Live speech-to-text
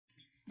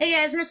Hey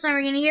guys, Mr.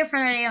 Lamborghini here for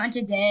another video, and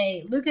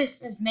today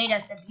Lucas has made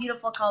us a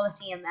beautiful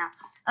Colliseum map.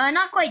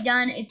 Not quite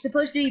done. It's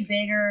supposed to be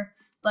bigger,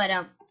 but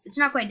it's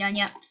not quite done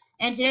yet.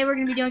 And today we're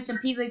going to be doing some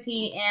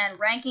PvP and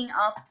ranking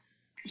up,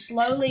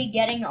 slowly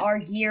getting our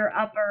gear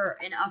upper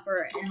and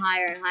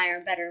higher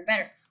and better and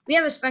better. We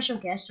have a special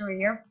guest over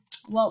here.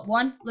 Well,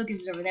 one, Lucas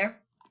is over there.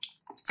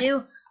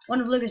 Two, one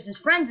of Lucas's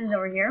friends is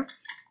over here.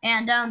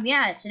 And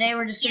yeah, today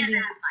we're just going to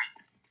be...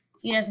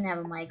 He doesn't have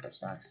a mic or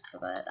sucks, so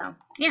but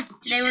yeah,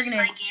 today we're gonna.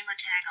 My gamer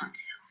tag on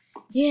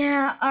too.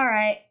 Yeah, all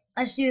right,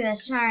 let's do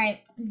this. All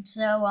right,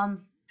 so all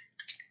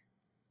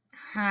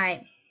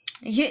right,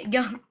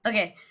 go.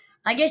 Okay,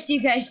 I guess you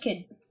guys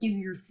could do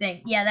your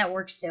thing. Yeah, that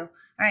works too. All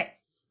right,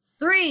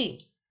 3,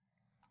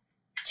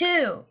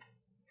 2.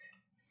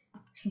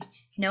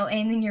 No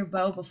aiming your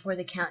bow before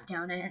the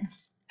countdown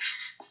ends.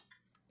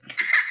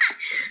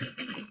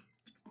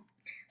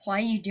 Why are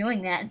you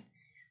doing that?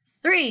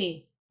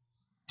 3,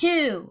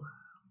 2,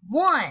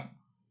 1.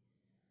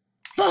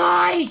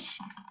 Fight!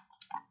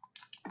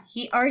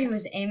 He already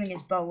was aiming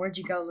his bow. Where'd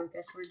you go,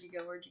 Lucas? Where'd you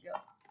go? Where'd you go?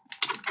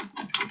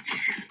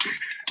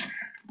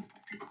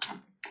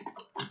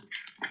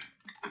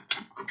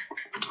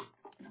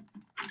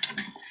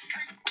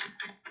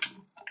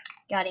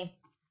 Got him.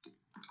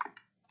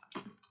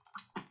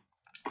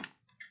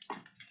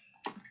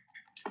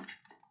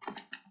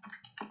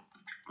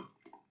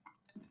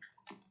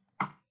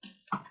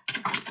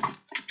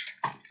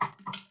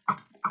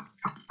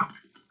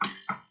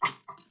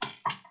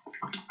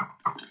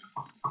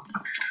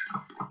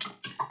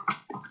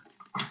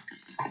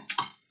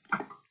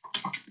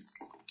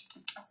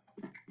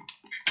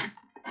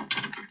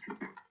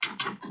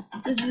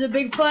 This is a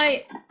big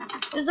fight.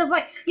 This is a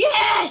fight.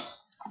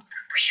 Yes!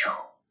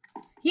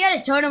 He had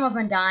a totem up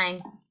and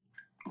dying.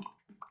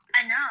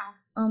 I know.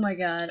 Oh my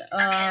god.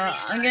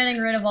 I'm getting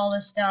rid of all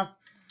this stuff.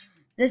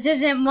 This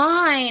isn't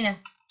mine.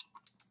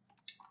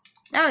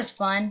 That was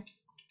fun.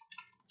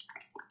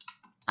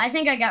 I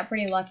think I got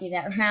pretty lucky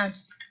that round.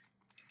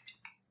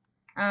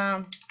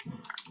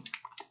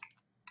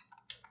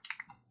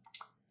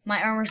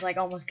 My armor's like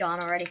almost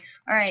gone already.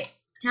 Alright,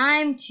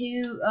 time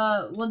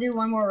to we'll do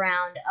one more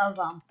round of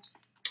I'm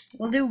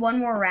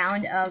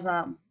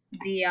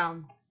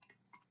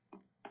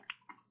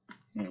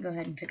gonna go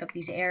ahead and pick up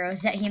these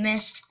arrows that he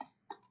missed.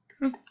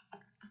 I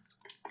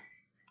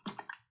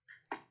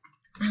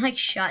like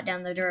shot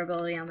down the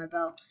durability on my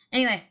bow.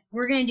 Anyway,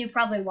 we're gonna do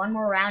probably one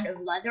more round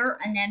of leather,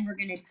 and then we're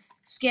gonna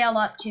scale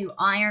up to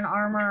iron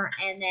armor,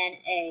 and then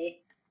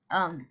a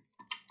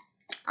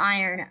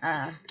iron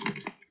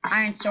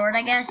sword,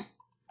 I guess.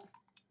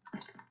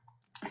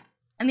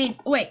 I mean,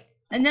 wait,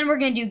 and then we're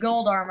gonna do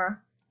gold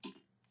armor, and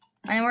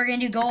then we're gonna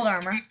do gold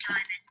armor,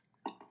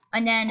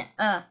 and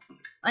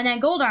then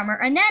gold armor,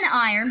 and then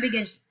iron,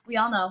 because we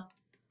all know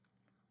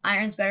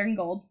iron's better than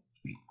gold,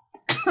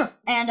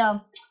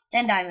 and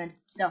then diamond.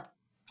 So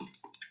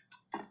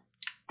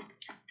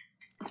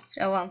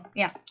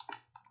yeah.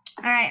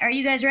 All right, are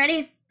you guys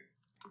ready?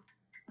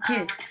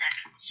 Dude, 1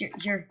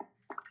 second. your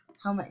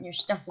helmet and your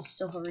stuff is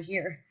still over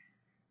here.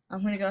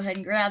 I'm gonna go ahead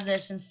and grab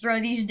this and throw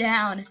these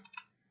down.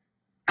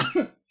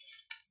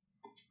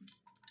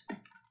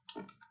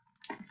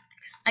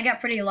 I got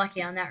pretty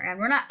lucky on that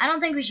round. I don't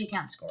think we should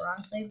count score,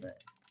 honestly,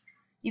 but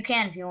you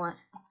can if you want.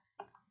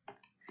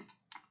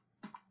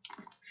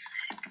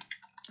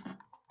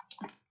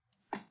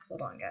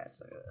 Hold on,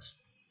 guys. Look at this.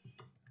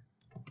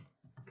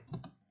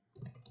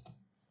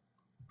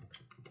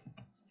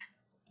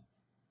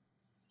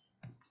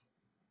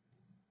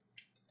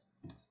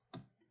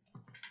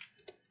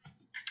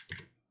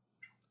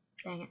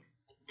 Dang it.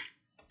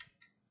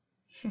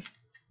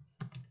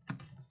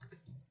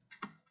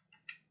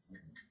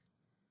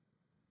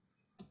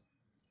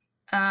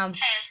 Hey,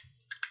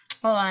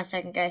 Hold on a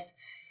second, guys.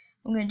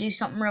 I'm gonna do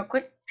something real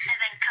quick. 7,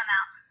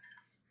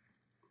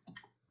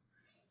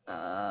 come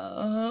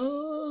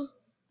out.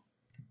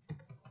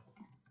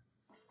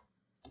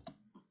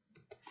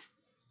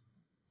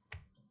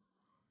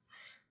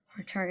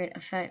 For target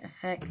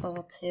effect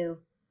level 2.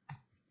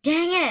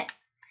 Dang it!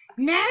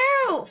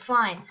 No!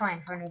 Fine.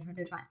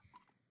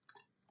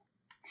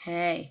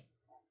 Hey.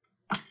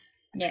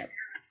 No.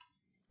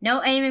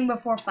 No aiming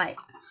before fight.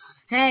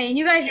 Hey, and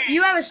you guys,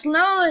 you have a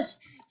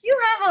slowness. You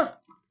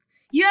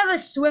have a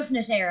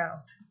swiftness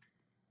arrow.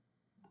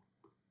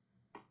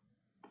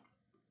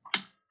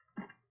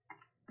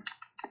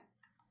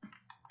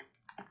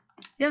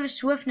 You have a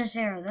swiftness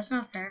arrow. That's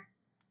not fair.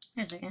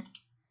 Wait a second.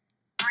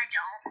 I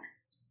don't.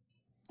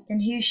 Then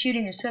who's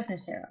shooting a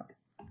swiftness arrow?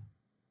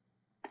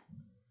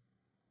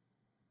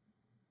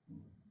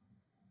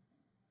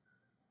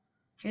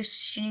 Who's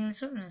shooting the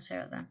swiftness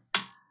arrow then?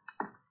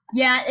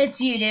 Yeah, it's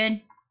you,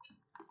 dude.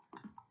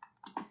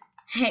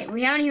 Hey,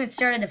 we haven't even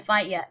started the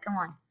fight yet. Come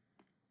on.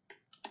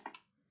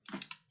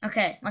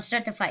 Okay, let's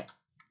start the fight.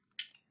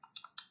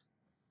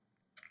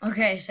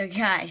 Okay, so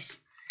guys.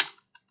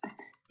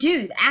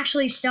 Dude,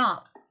 actually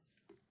stop.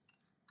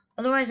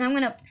 Otherwise, I'm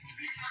gonna...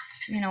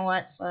 You know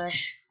what,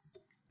 Slash?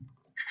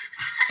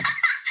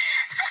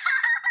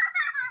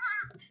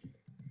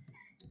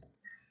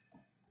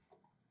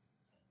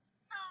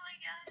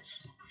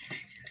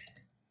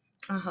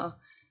 Oh.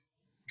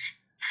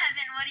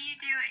 Heaven, what are you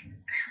doing?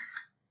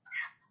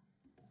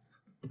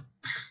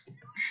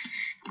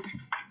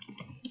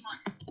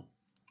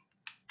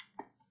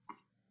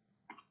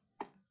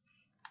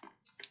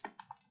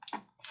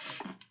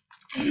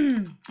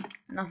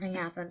 Nothing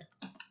happened.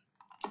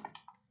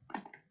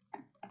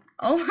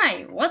 Oh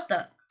my, what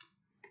the?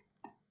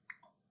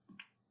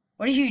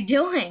 What are you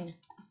doing?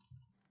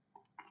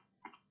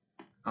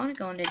 I want to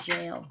go into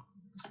jail.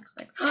 This looks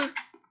like...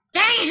 Dang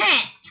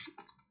it!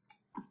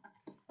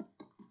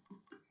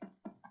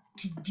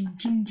 Don't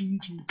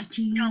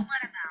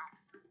let him out.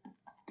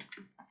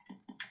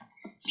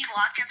 He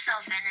locked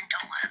himself in and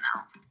don't let him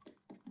out.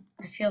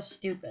 I feel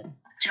stupid.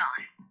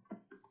 John.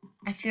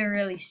 I feel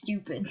really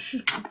stupid.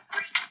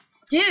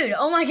 Dude,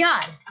 oh my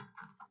god.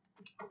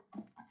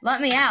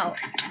 Let me out.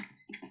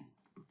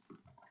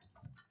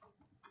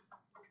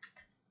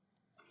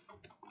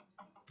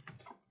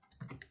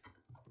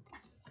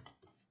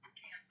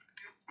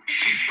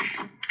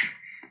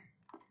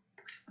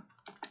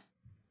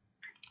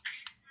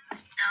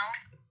 No.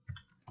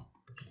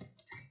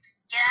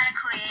 Get out of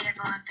creative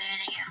or I'm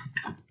banning you.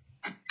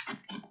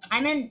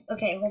 I'm in...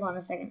 Okay, hold on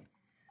a second.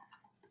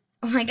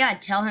 Oh my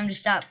god, tell him to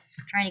stop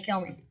trying to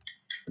kill me.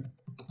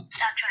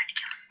 Stop trying to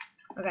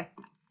kill him. Okay.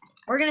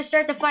 We're gonna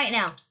start the fight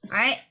now,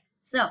 alright?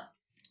 So,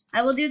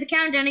 I will do the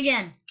countdown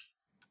again.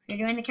 You're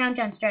doing the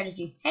countdown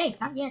strategy. Hey,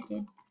 not yet,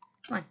 dude.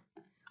 Come on.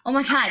 Oh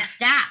my god,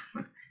 stop!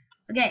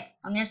 Okay,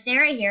 I'm gonna stay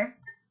right here.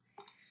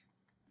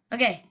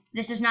 Okay,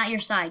 this is not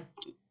your side.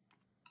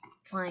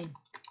 Fine.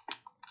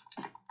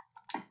 No,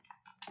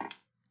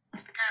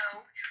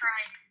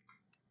 trident.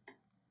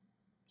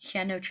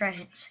 Yeah, no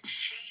tridents.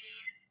 Shady.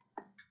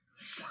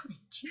 Fine,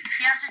 jeez.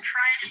 He has a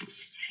trident.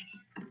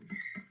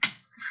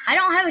 I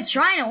don't have a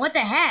trident, what the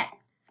heck?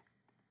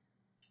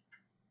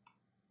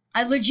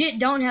 I legit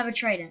don't have a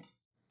trident.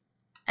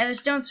 I have a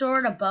stone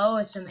sword, a bow,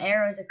 and some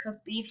arrows, a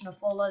cooked beef, and a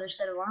full leather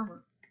set of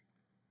armor.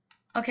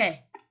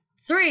 Okay.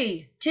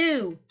 3,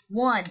 2,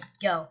 1,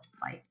 go.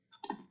 Fight.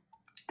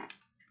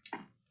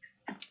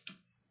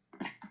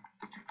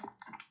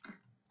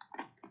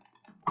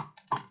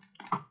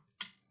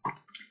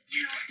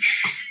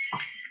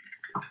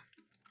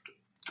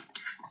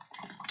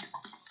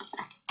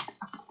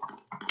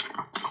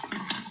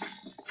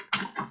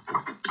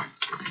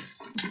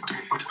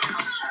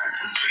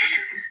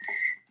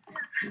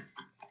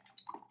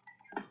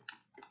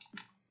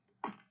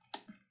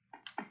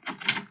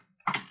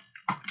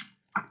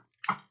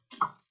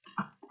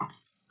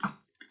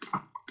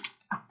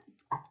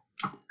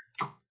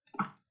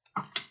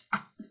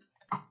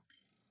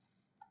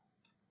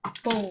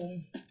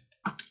 Boom.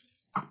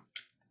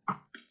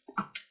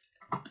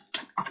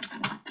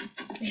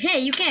 Hey,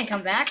 you can't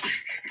come back.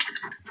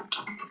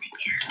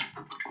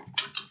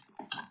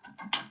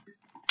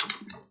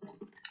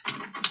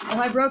 Oh,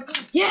 I broke.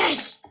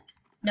 Yes!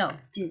 No,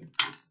 dude.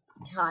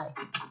 Tie.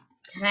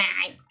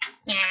 Tie.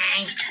 He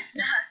just,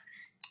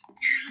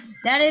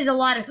 That is a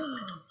lot of...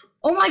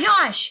 Oh my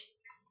gosh!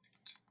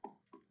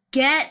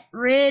 Get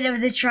rid of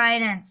the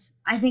tridents.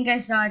 I think I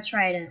saw a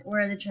trident.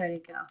 Where did the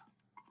trident go?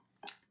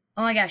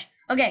 Oh my gosh.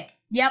 Okay.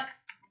 Yep.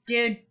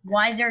 Dude,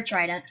 why is there a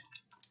trident?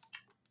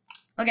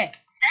 Okay.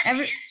 that's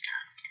his stuff.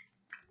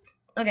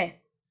 Okay.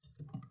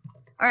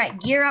 Alright,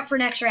 gear up for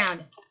next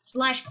round.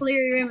 /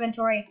 clear your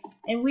inventory,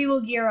 and we will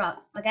gear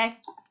up, okay?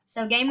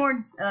 So game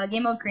mode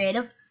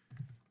creative.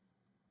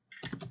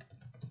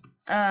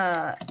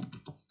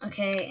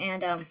 Okay,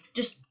 and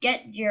just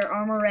get your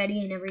armor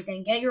ready and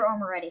everything. Get your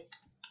armor ready.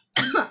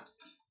 Okay. What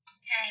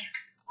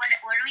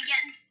are we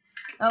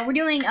getting? We're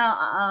doing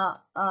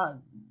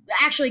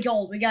actually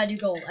gold. We gotta do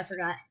gold. I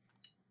forgot.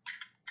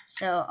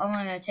 So I'm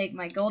gonna take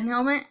my golden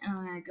helmet. And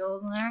I'm gonna go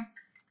in there.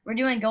 We're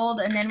doing gold,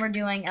 and then we're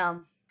doing I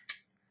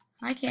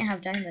can't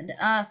have diamond.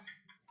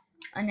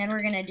 And then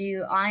we're gonna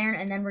do iron,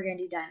 and then we're gonna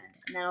do diamond,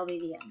 and that'll be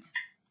the end.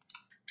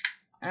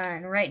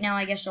 And right now,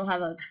 I guess we'll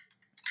have a.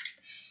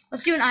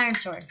 Let's do an iron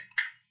sword.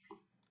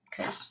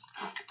 Cause.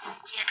 Yeah,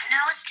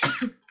 now it's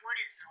just a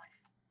wooden sword.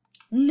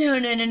 No.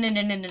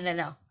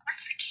 Let's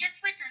skip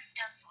with the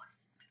stone sword.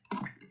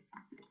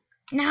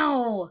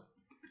 No.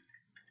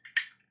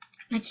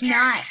 It's Yeah,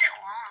 not. it makes it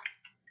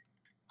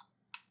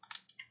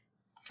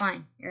long.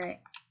 Fine, you're right.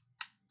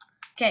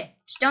 Okay,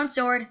 stone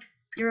sword.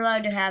 You're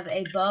allowed to have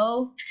a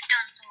bow,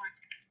 Stone sword.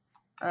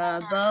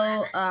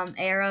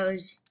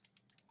 arrows,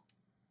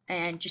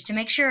 and just to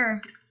make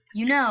sure,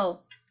 you know,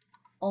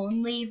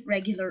 only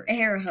regular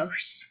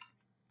arrows.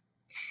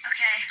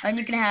 Okay. And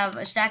you can have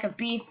a stack of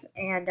beef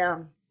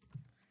and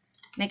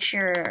make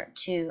sure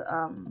to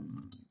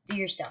do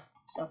your stuff.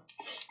 So,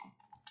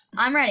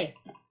 I'm ready.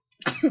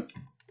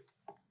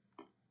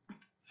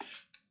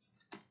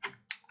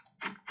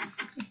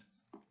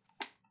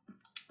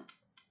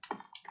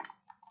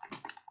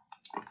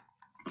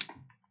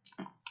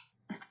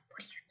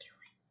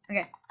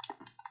 Okay.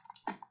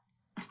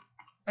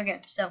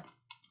 Okay, so, are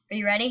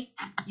you ready?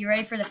 You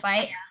ready for the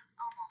fight? Yeah,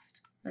 almost.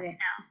 Okay.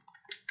 No.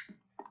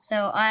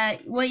 So,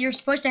 what you're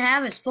supposed to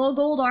have is full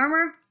gold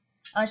armor,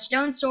 a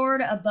stone sword,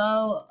 a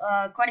bow,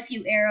 quite a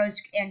few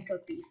arrows, and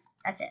cooked beef.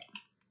 That's it.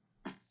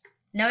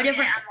 No Okay,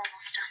 different. I'm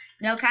almost done.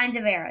 No kinds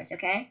of arrows.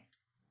 Okay.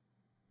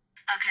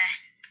 Okay.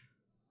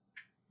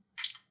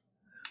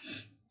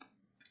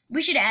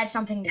 We should add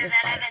something to And the then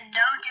fight. even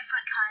no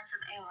different kinds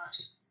of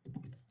arrows.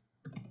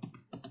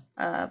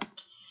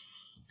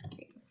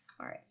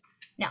 Alright.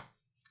 Now,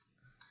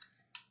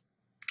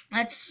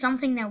 that's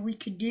something that we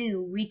could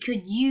do. We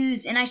could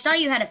use, and I saw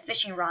you had a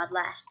fishing rod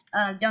last.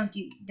 Don't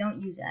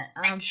use that.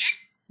 I did?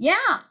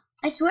 Yeah,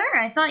 I swear,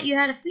 I thought you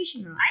had a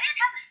fishing rod. I didn't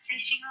have a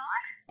fishing rod.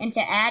 And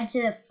to add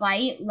to the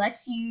fight,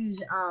 let's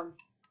use,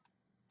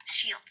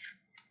 Shields.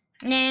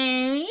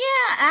 yeah,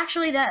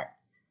 actually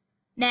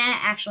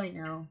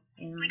no.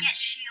 We get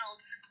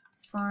shields.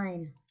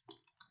 Fine.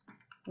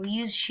 We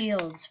use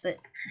shields, but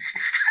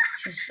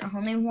just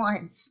only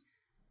once.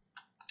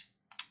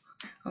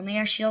 Only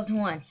our shields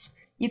once.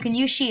 You can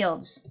use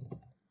shields.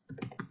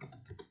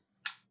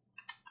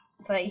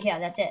 But yeah,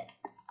 that's it.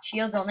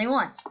 Shields only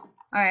once.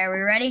 Alright, are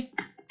we ready?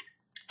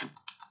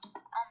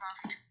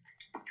 Almost.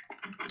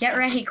 Get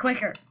ready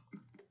quicker.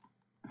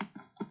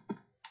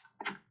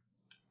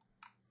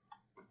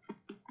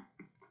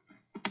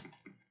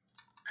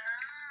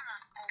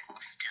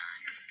 Almost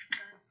done.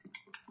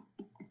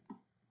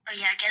 Oh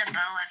yeah, get a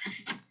bow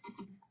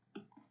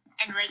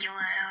and regular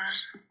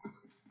arrows.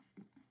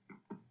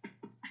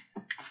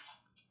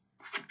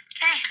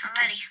 Okay, I'm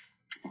ready.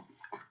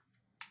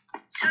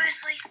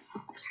 Seriously?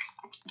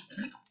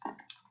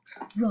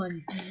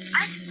 Run.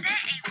 I spent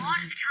a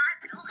lot of time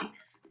building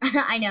this.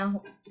 I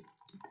know.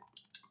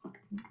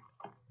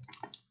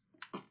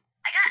 I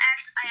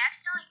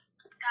accidentally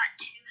got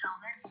 2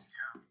 helmets,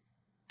 so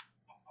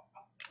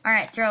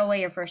Alright, throw away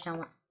your first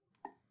helmet.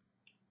 I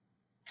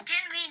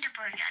didn't mean to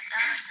break it.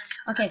 That was just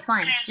Okay,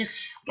 fine. Okay. Just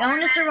go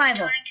into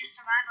survival. Going to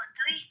survival.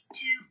 3,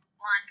 2,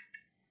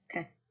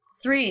 1. Okay.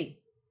 3,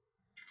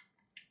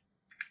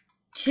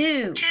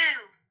 2, 2,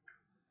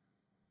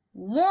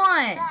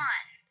 1. 1.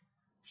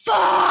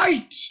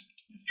 Fight!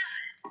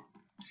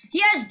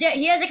 He has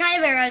a kind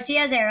of arrows. He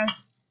has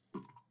arrows.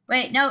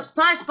 Wait, no.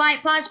 Pause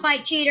fight. Pause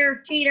fight.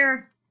 Cheater.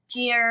 Cheater.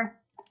 Cheater.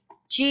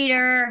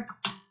 Cheater.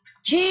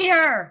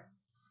 Cheater.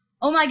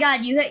 Oh my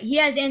God! He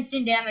has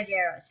instant damage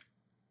arrows.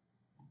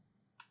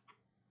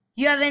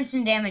 You have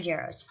instant damage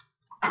arrows.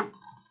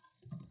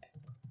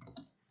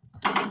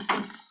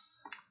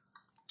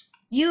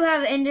 You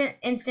have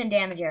instant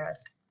damage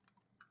arrows.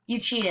 You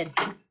cheated.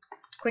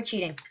 Quit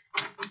cheating.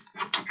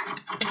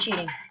 Quit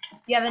cheating.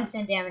 You have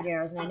instant damage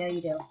arrows, and I know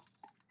you do.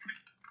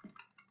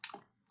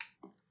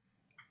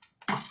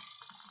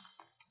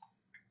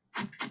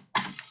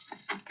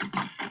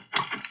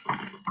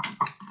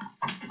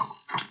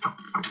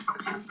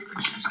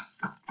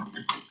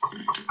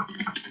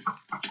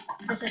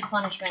 This is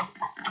punishment.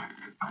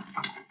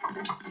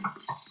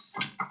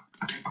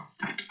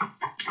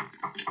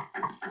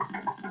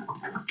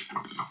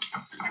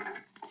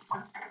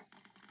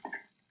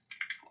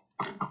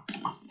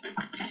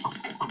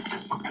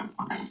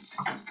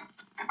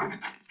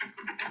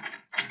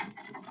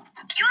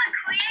 You are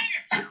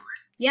creative, John.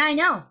 Yeah, I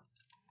know.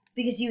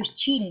 Because he was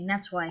cheating,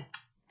 that's why.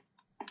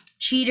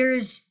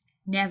 Cheaters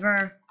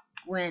never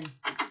win.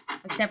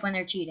 Except when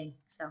they're cheating,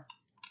 so.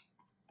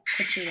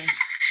 Quit cheating.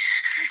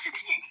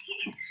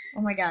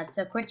 Oh my God,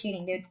 so quit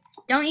cheating, dude.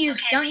 Don't use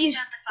Start the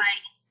fight.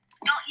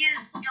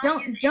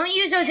 Don't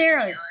use those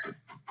arrows.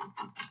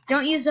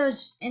 Don't use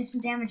those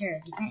instant damage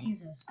arrows. You can't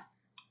use those.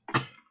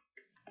 Okay,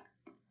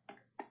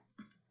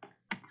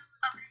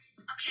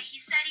 he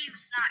said he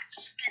was not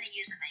gonna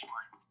use them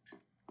anymore.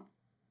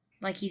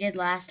 Like he did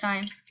last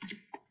time. Okay,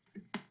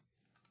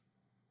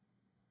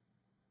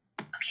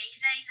 he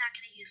said he's not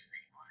gonna use them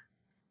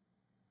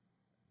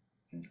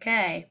anymore.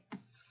 Okay.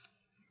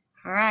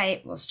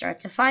 Alright, we'll start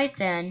the fight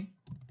then.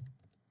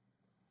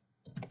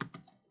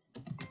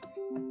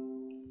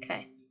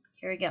 Okay,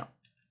 here we go.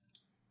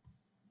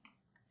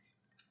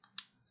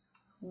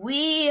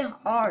 We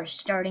are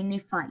starting the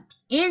fight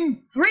in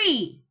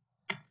 3,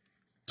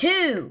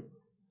 2,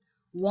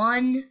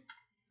 1.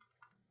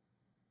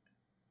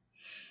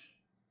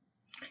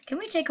 Can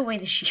we take away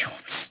the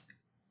shields?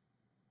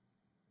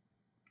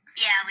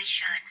 Yeah, we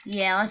should.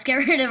 Yeah, let's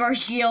get rid of our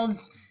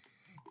shields.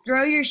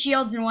 Throw your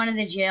shields in one of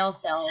the jail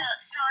So cells.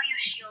 throw your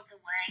shields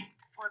away.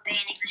 We're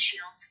banning the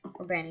shields.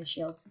 We're banning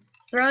shields.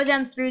 Throw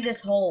them through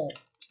this hole.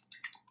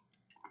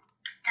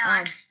 No,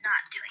 I'm just not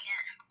doing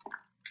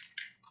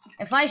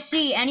it. If I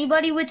see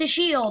anybody with a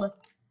shield,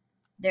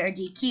 they're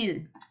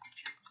DQ'd.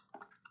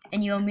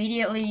 And you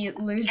immediately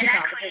lose the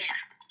competition.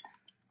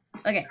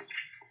 Okay.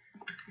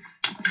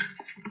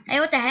 Hey,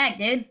 what the heck,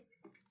 dude?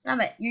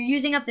 Stop it. You're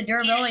using up the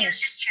durability. He was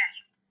just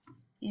checking.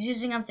 He's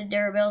using up the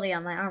durability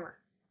on my armor.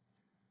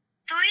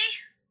 3,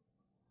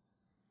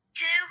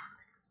 2,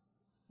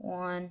 1,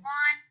 1,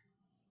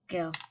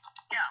 go. go.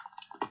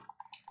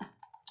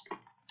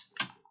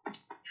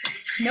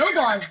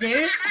 Snowballs,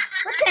 dude.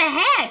 What the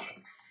heck?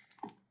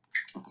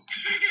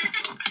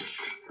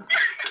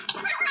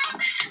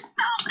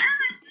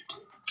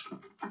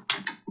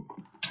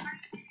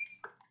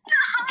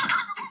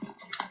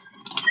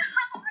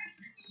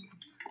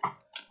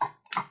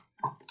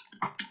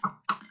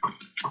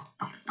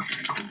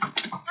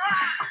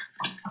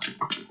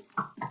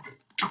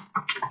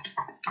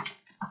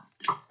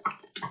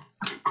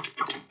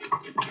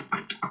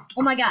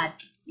 Oh my god.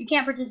 You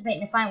can't participate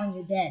in the fight when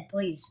you're dead.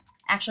 Please.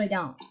 Actually,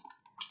 don't.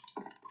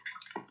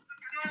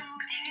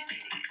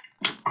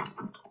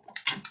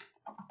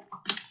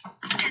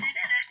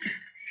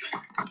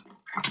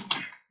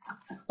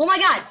 Oh my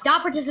god.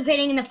 Stop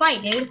participating in the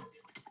fight, dude.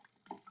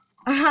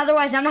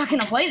 Otherwise, I'm not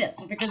gonna play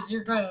this because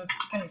you're kind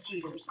of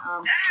cheaters.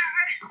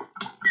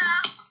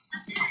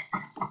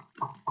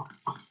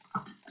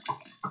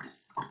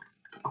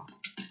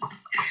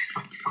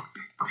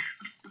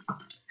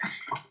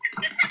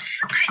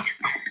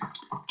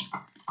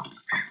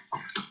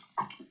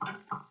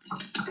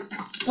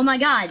 Oh my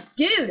god,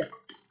 dude!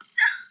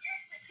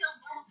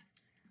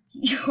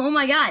 Oh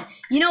my god,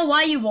 you know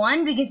why you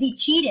won? Because he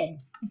cheated.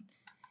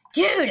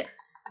 Dude!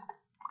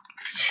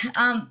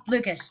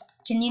 Lucas,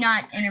 can you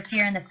not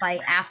interfere in the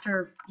fight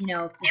after, you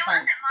know, the fight? It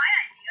wasn't my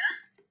idea.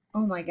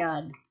 Oh my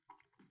god.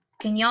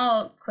 Can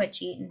y'all quit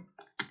cheating?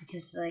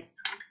 Because it's, like,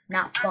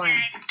 not fun.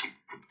 Okay.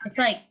 It's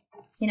like,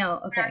 you know,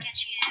 We're okay. not gonna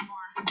cheat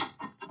anymore.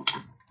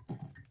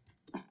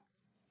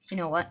 You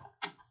know what?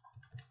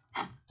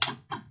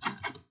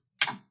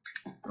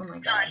 Oh my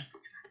god. Sorry.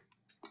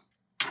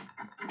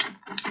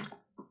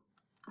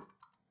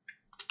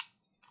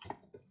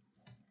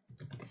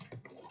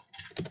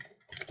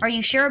 Are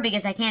you sure?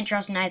 Because I can't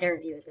trust neither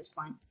of you at this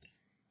point.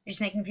 You're just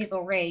making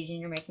people rage, and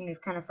you're making me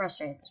kind of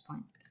frustrated at this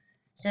point.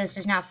 So this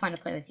is not fun to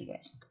play with you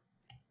guys.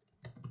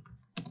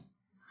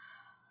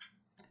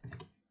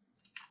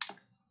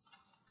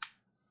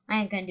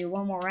 I ain't gonna do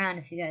one more round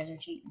if you guys are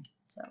cheating.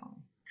 So,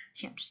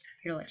 yeah, I'm just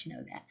here to let you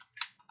know that.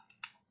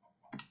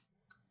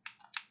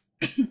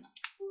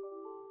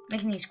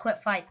 Making these quick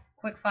fights.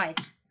 Okay,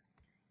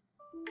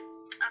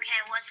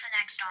 what's the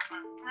next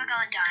offer? We're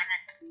going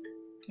diamond.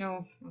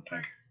 No,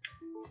 okay.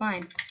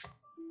 Fine.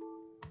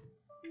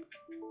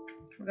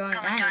 We're going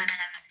Going diamond.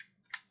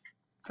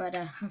 diamond. But,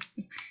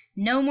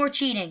 no more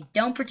cheating.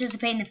 Don't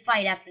participate in the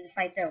fight after the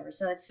fight's over.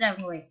 So that's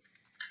definitely,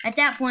 at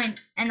that point,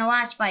 in the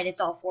last fight, it's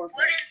all forfeit.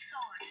 Wooden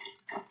swords.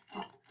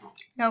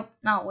 Nope,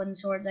 not wooden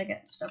swords. I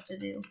got stuff to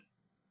do.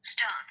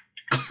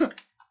 Stone.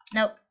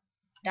 Nope.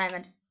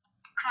 Diamond.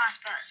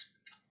 Crossbows.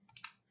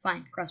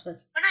 Fine,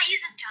 crossbows. We're not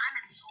using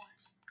diamond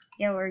swords.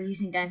 Yeah, we're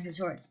using diamond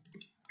swords.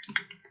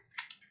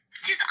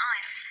 Let's use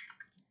iron.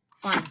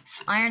 Fine.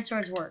 Iron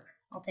swords work.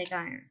 I'll take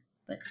iron.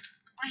 But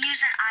We're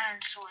using iron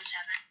swords,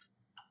 Evan.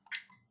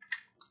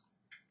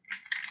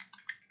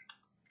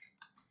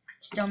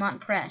 still not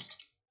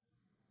impressed.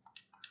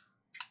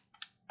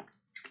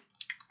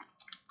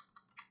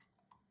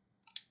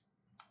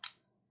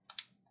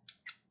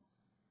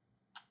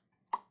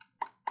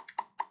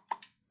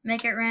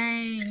 Make it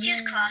rain. Let's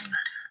use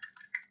crossbows.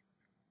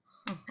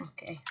 Oh,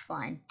 okay,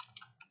 fine.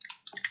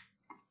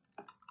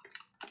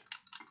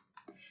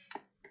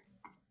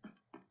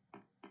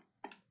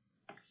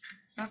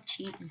 Stop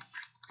cheating.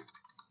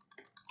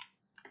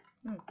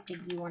 I don't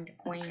think you want to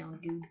clown,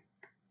 dude.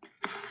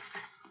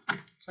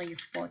 It's all your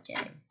fault,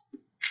 eh?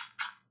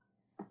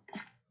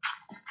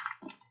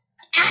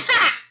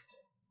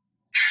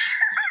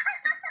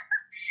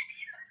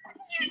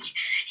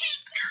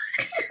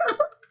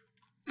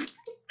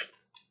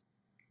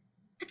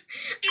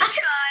 You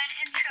tried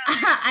and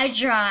tried. I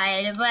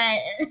tried, but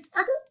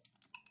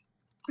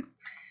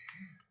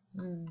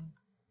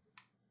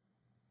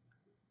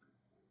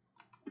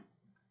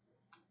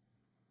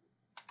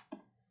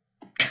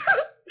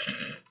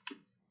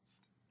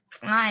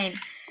fine.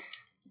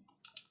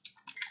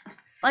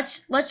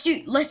 Let's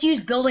use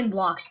building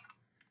blocks.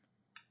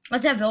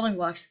 Let's have building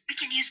blocks. We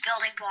can use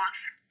building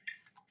blocks.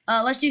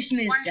 Let's do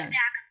smooth One stone. stack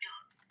of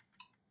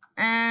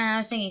dirt. I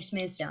was thinking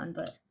smooth stone,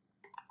 but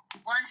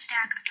One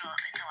stack of dirt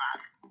is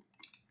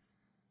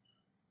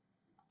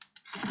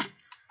allowed.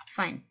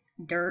 fine.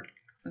 Dirt.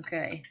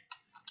 Okay.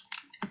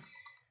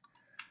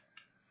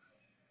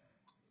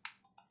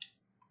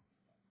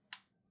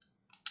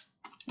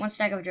 One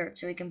stack of dirt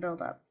so we can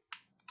build up.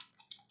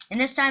 And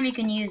this time you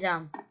can use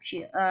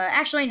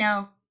actually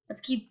no. Let's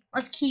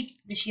keep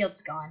the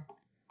shields gone.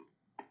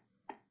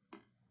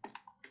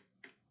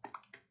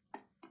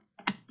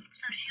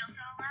 So shields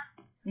are allowed?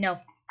 No.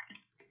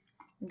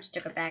 I just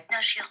took it back. No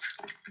shields.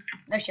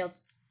 No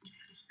shields.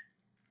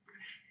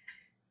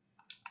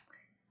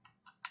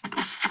 I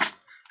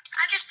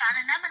just found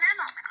an M&M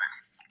on the ground.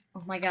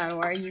 Oh my god,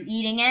 why are you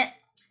eating it?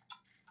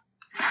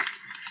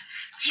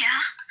 Yeah.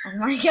 Oh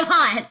my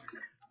god.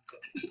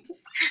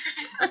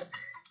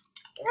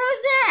 What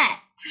was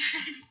that?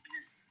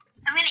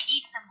 I'm gonna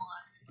eat some more.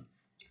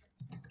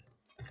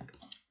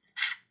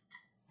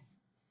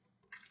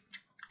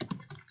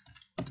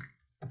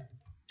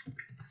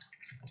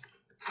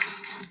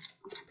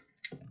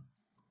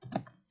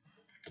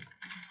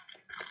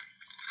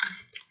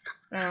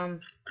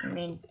 I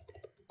mean,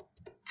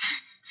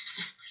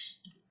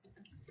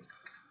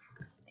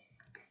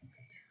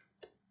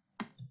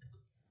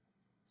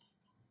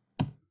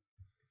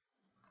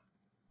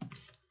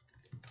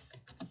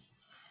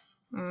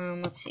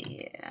 let's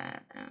see.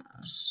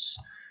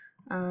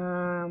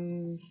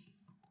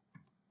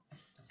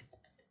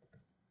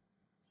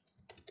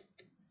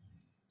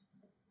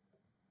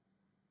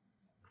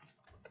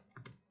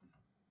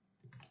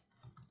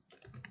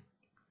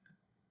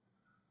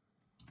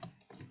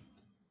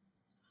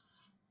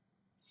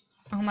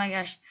 Oh my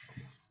gosh.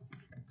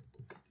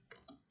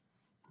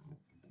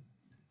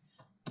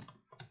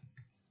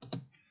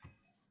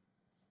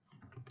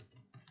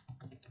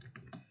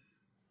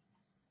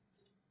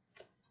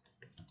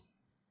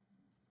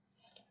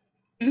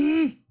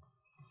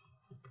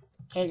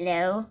 Hello.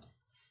 Hello.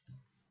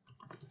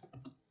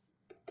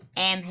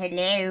 I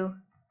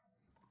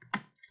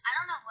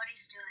don't know what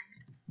he's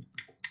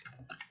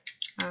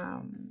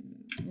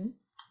doing.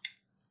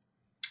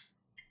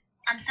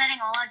 I'm setting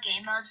all our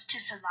game modes to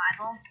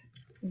survival.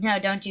 No,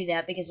 don't do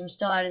that because I'm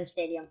still out of the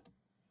stadium.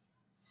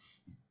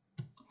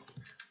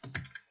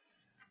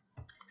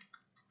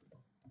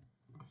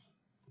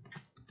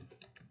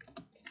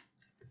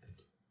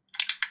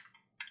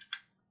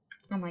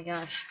 Oh my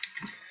gosh.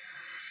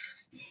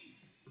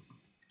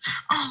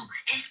 Oh,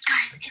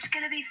 guys, it's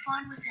gonna be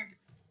fun with him.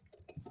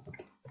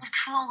 We'll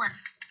troll him.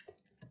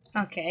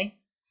 Okay.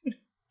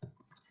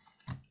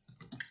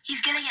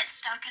 He's gonna get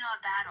stuck in our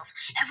battles.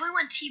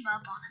 Everyone team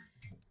up on him.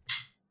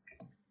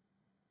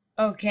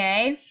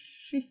 Okay.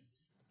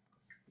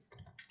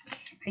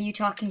 Are you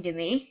talking to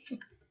me?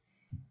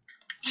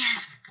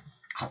 Yes.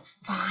 Oh,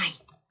 fine.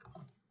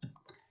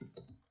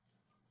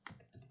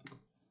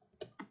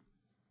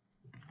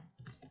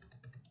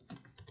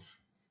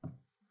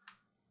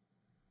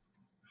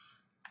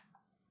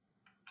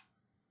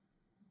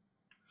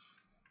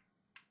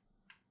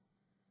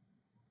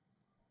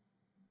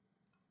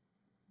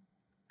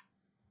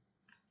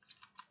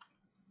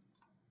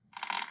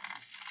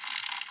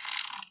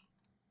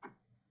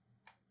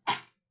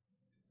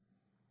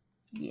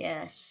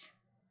 Yes.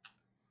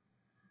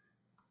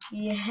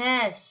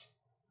 Yes.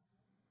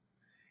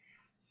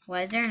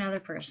 Why is there another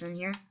person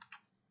here?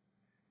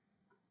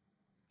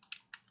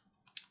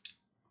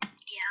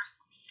 Yeah.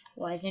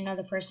 Why is there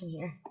another person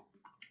here?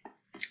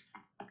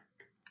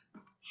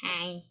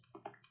 Hi.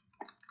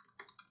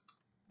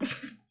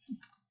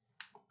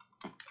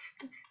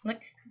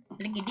 Look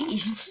at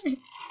these.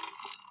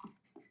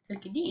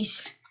 Look at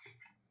these.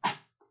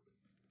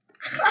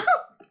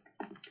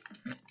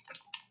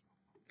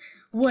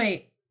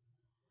 Wait.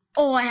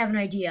 Oh, I have an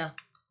idea.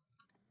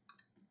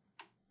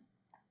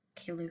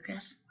 Okay,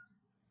 Lucas.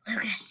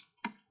 Lucas.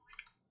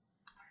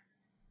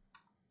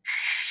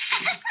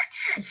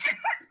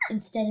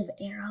 Instead of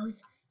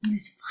arrows,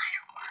 use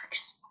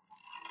fireworks.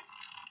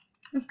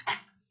 How do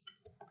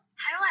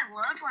I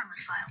load one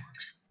with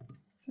fireworks?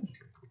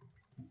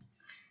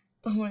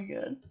 Oh my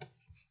god.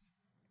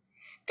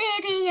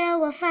 Baby,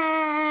 you're a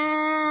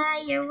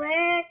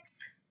firework.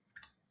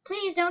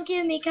 Please don't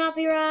give me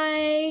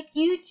copyright,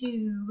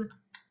 YouTube.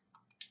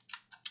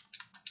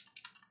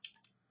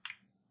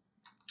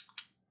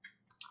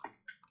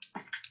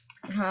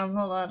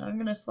 Hold on. I'm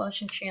gonna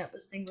slash enchant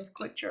this thing with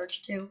quick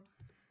charge too.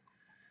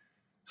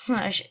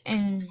 Slash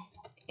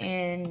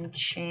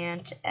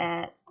enchant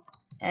at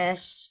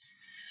s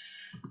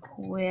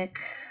quick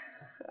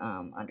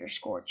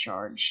underscore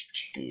charge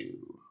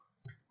 2.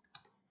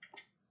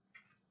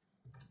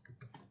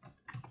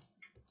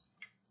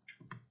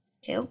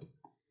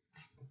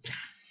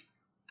 Yes.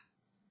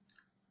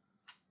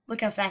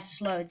 Look how fast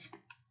this loads.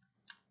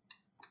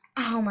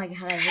 Oh my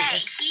god, I hate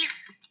this. Hey,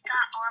 he's got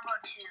armor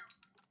too.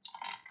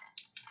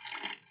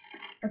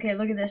 Okay,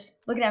 look at this.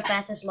 Look at how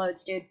fast this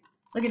loads, dude.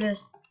 Look at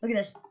this. Look at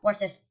this. Watch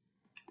this.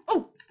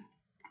 Oh!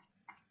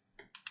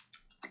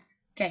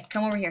 Okay,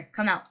 come over here.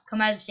 Come out.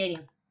 Come out of the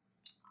stadium.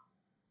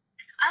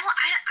 I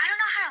don't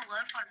know how to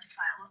load one with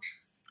fireworks.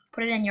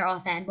 Put it in your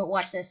offhand, but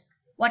watch this.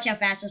 Watch how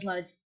fast this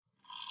loads.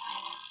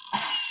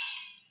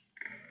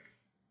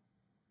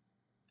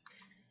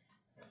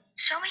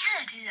 Show me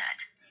how to do that.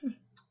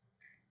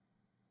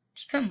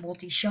 Just put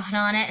multi-shot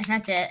on it, and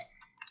that's it.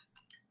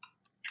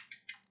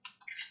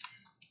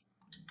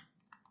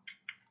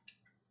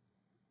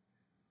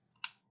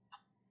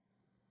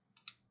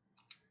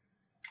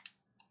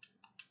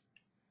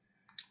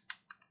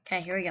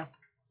 Okay, here we go.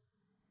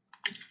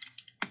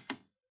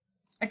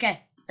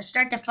 Okay, let's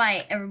start the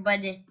fight,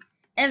 everybody.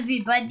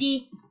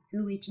 Everybody,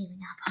 who are we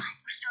teaming up on?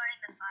 We're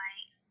starting the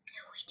fight.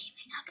 Who are we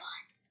teaming up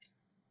on?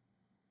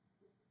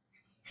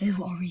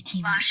 Who are we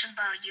teaming up on?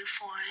 Lamborghini, you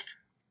for it.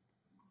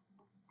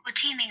 We're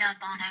teaming up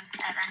on him,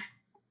 Evan.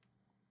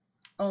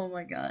 Oh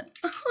my god.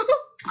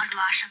 On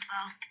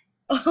Lamborghini.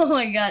 Oh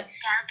my god.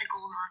 Got the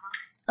gold armor.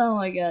 Oh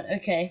my god,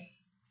 okay.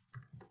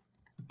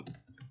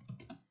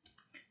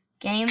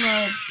 Game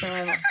mode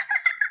survival. Oh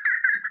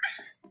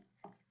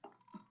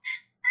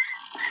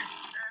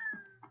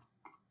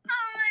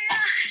my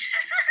gosh.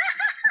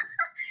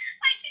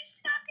 I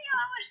just got the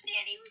armor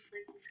standing with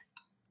sleeves.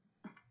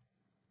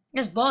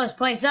 Just blow this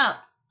place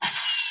up.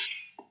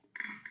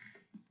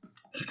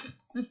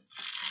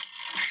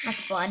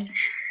 That's fun.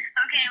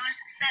 Okay,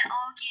 let's set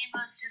all game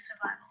modes to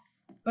survival.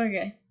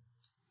 Okay.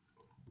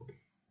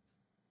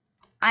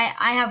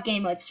 I have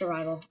game mode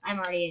survival. I'm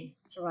already in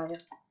survival.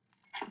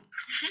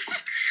 He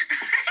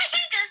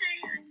doesn't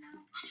even know.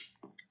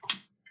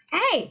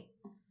 Hey!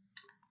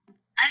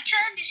 I'm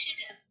trying to shoot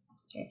him.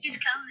 Okay. He's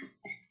coming.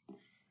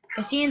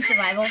 Is he in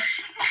survival?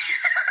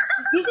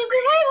 He's in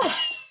survival!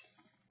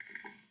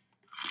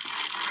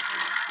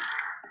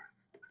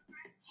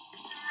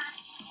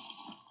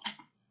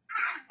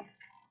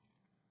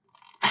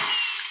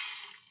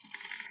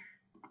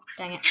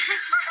 Dang it.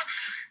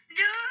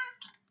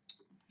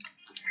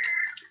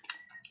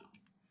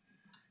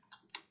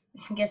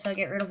 I guess I'll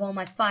get rid of all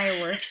my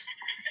fireworks.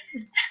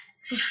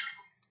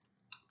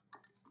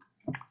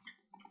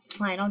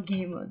 Fine, I'll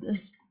game mode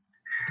this.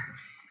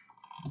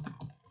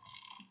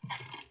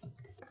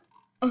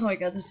 Oh my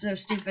god, this is so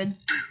stupid.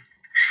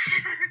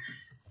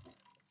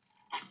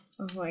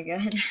 Oh my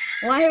god.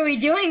 Why are we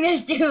doing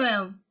this to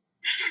him?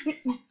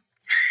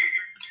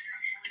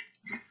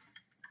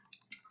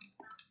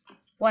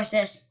 Watch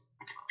this.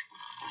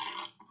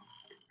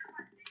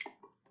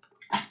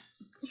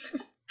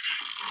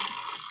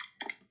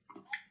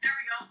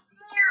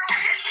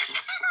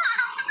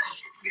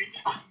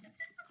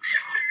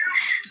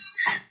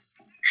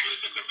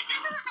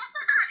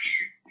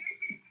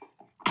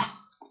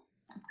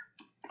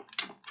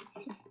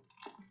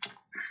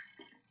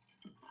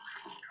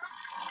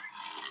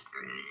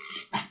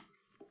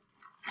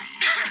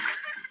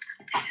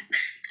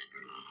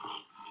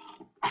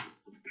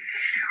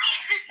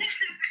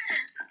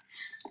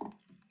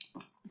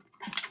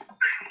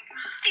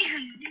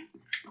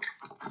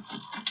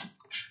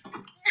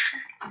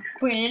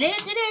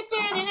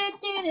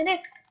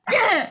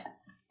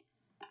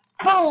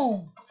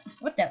 Boom!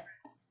 What the?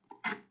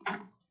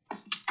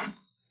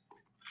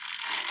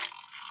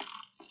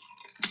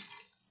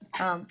 Oh,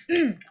 I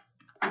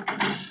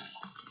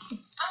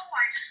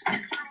just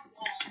went through a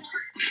wall.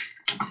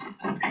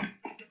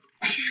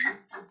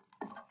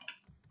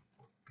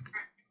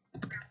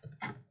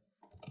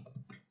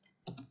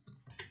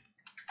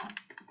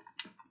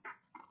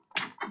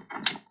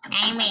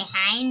 I'm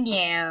behind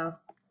you.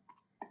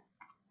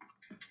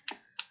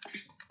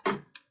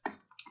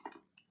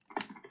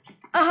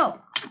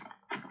 Oh!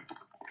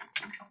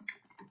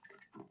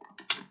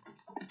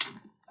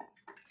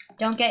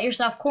 Don't get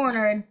yourself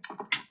cornered.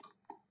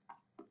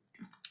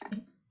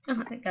 Oh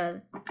my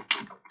god.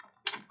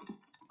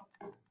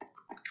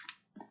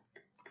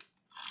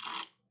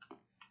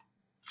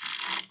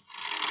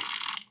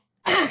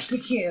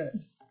 Execute!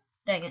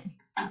 Dang it.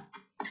 I have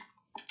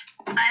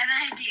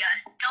an idea.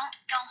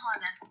 Don't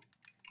harm him.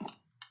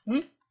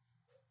 Hmm?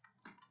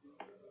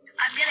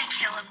 I'm gonna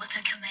kill him with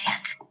a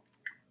command.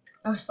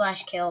 Oh,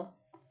 slash kill.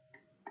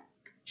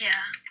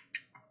 Yeah.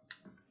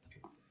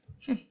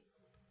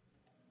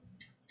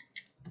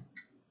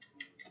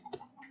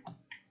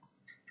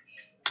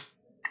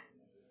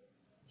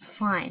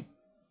 Fine.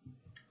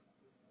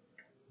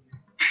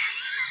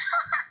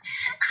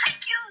 I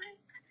killed him.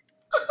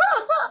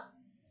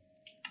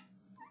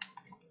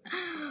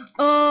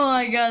 Oh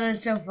my god,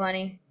 that's so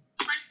funny.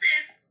 What's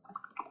this?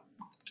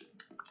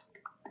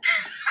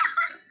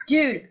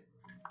 Dude,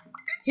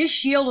 his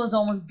shield was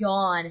almost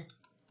gone.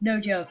 No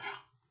joke.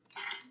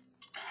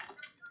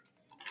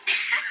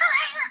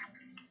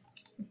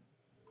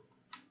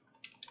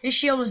 His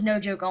shield was no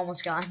joke,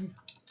 almost gone.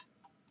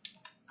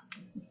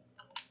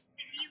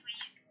 If you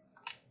leave,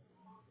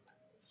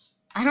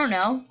 I don't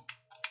know.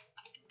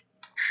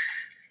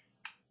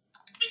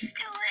 he's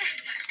still in.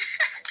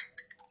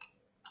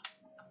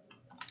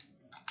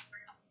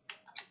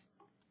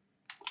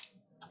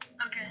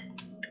 Okay.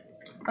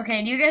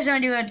 Okay, do you guys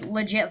want to do a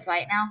legit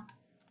fight now?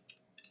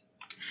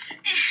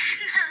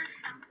 That was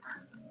so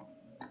fun.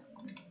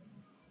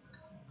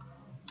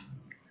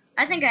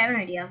 I think I have an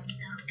idea. No, I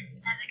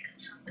think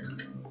it's something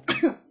else.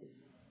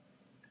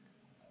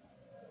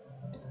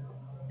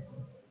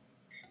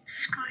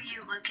 Screw you,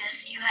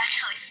 Lucas. You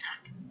actually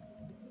suck.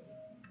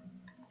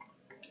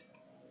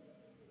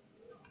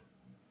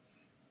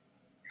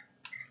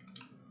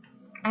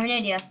 I have an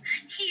idea.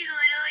 He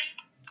literally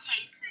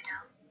hates me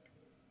now.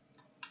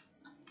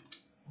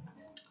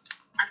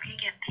 I'm gonna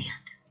get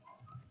banned.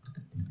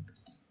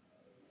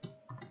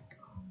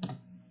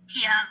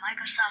 Yeah,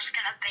 Microsoft's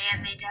gonna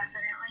ban me,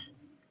 definitely.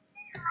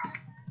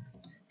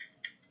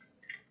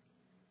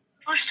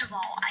 First of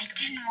all, I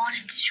didn't want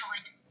him to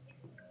join.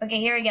 Okay,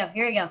 here we go.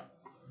 Here we go.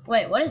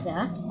 Wait, what is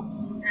that?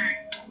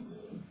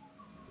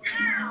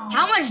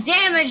 How much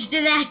damage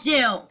did that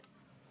do?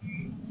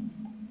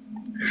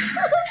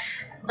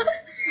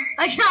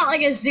 I got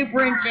like a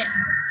super enchant.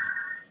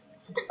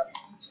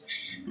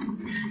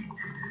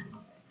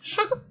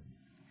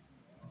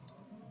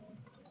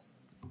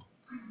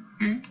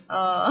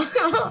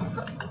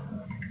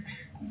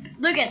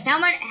 Lucas, how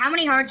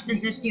many hearts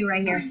does this do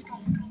right here?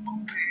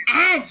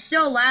 Ah, it's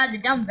so loud. The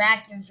dumb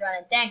vacuum's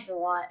running. Thanks a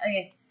lot.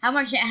 Okay, how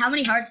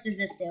many hearts does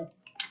this do?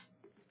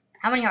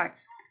 How many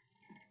hearts?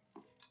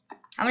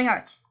 How many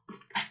hearts?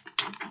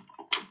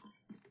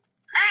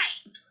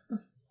 Hey!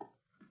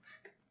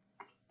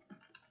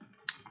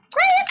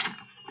 Great!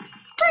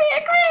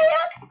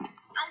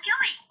 Don't kill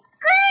me!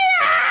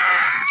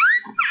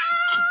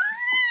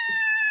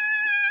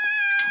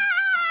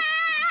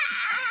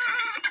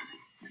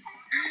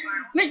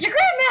 Mr.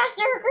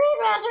 Grandmaster!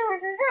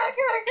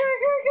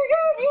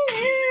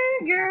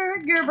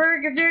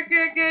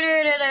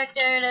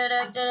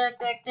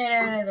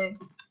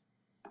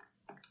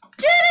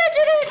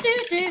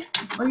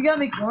 Oh, you got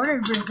me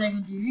cornered for a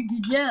second, dude.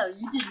 Good job.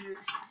 You did it.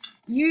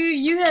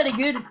 You had a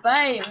good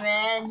fight,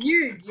 man.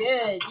 You're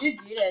good. You're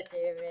good out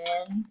there,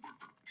 man.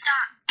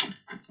 Stop.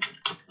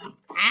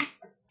 Huh?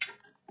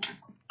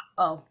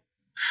 Oh.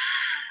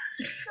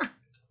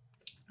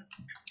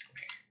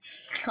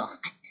 God.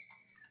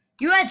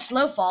 You had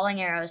slow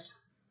falling arrows.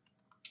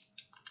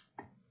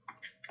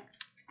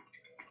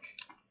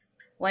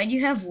 Why do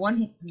you have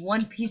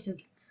one piece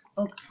of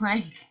oak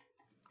plank?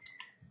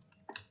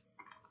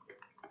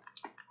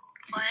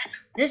 What?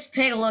 This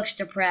pig looks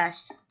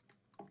depressed.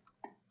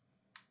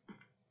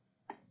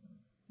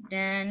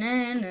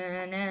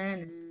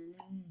 Da-na-na-na-na.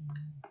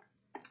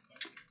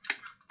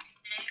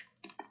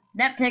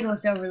 That pig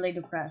looks overly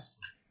depressed.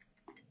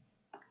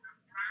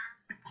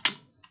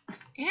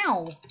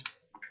 Ow.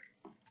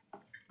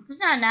 That's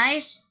not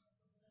nice.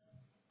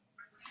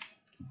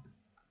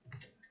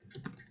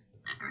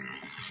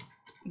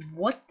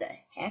 What the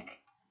heck?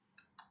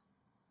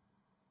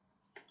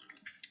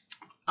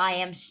 I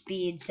am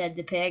speed, said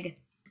the pig.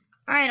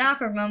 Alright,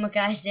 awkward moment,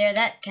 guys, there.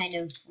 That kind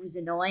of was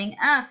annoying.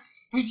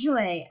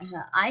 Anyway,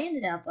 I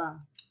ended up,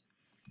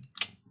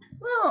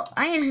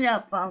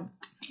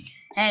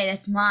 hey,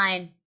 that's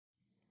mine.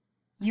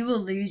 You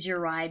will lose your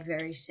ride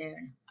very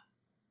soon.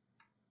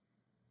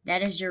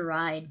 That is your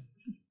ride.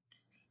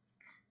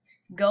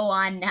 Go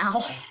on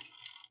now.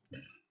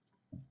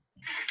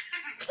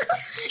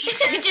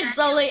 It just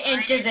slowly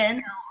inches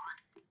in.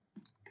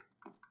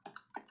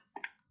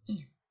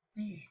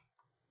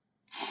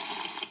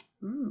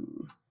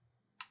 Ooh.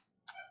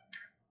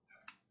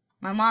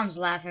 My mom's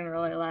laughing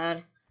really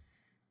loud.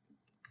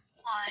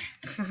 Why?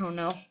 I don't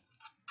know.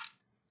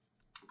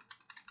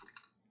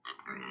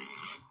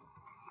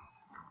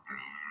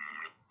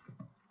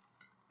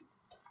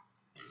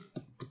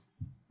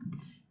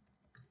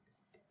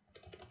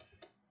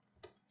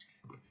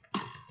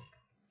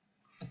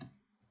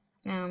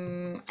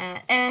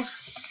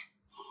 S.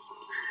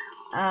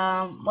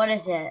 What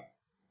is it?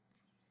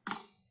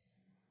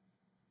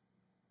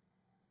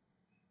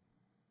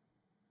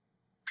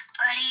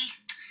 Ready,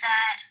 set.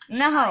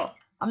 No,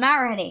 I'm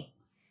not ready.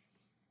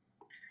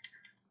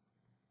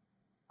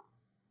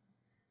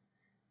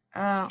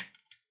 Oh.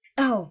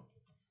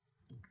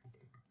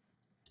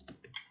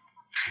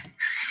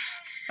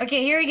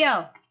 Okay, here we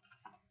go.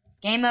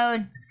 Game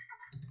mode.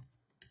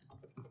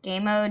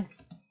 Game mode.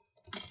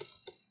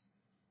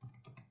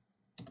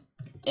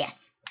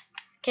 Yes.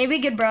 Okay, we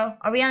good, bro.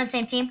 Are we on the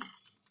same team?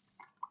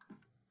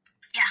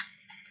 Yeah.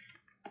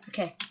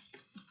 Okay.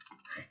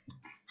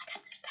 I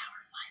got this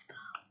power 5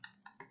 bow.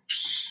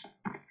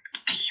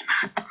 Team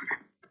up.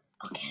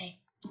 Okay.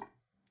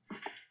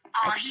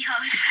 Oh, he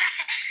hoes.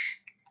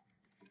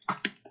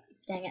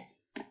 Dang it.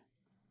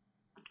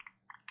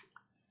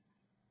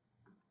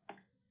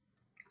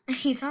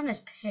 He's on his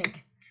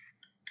pig.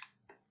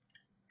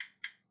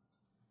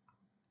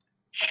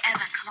 Hey,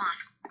 Evan, come on.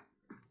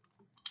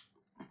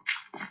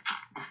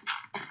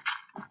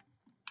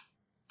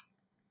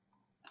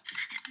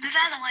 Move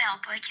out of the way,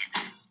 I'll break it.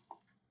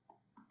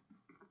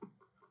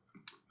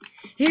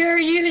 You're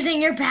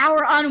using your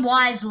power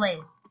unwisely.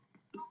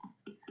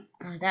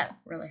 Oh, that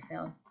really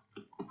failed.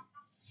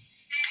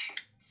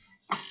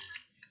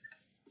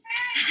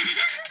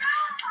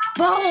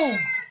 Boom!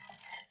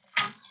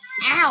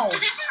 Ow!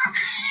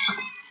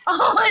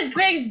 Oh, his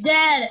pig's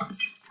dead!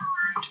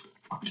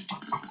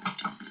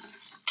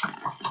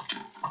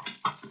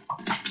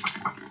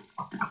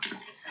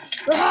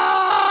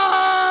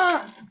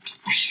 Ah!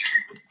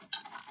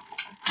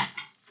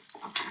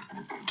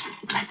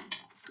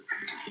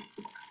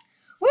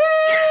 Woo!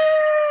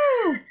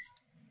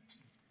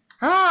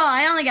 Oh,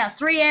 I only got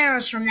 3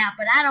 arrows from that,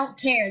 but I don't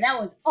care. That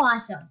was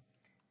awesome.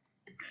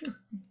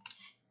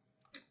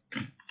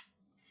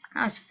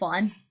 That was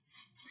fun.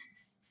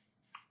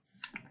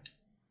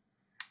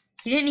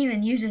 He didn't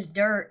even use his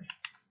dirt.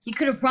 He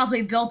could have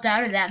probably built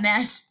out of that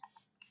mess.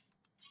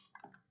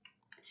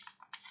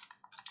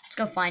 Let's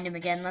go find him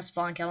again. Let's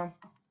spawn kill him.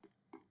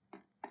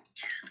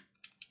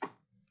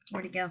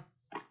 Where'd he go?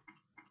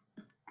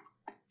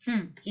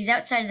 He's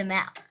outside of the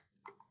map.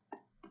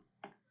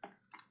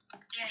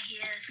 Yeah, he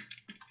is.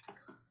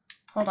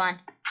 Hold on.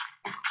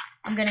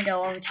 I'm gonna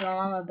go over to him.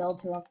 I'm gonna build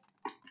to him.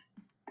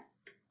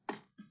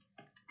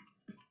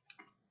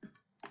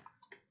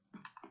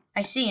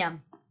 I see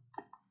him.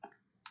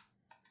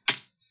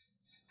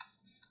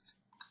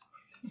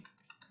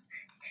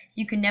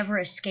 You can never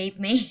escape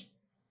me.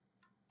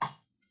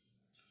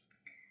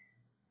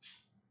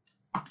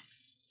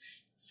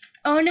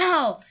 Oh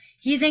no!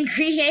 He's in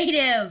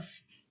creative!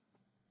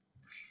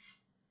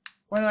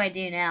 What do I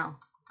do now?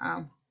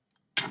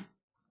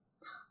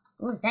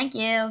 Ooh, thank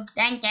you.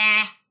 Thank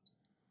ya.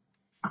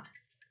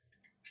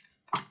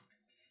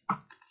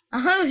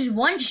 Oh, it was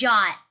one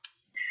shot.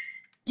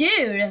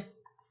 Dude.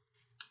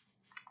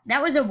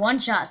 That was a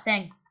one-shot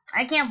thing.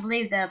 I can't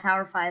believe the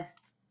Power 5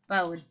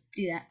 bow would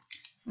do that.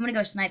 I'm gonna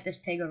go snipe this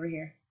pig over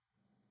here.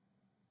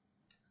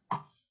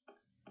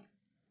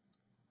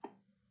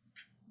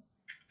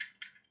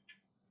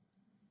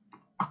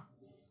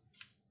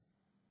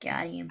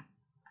 Got him.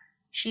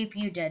 Sheep,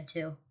 you dead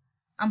too.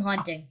 I'm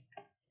hunting.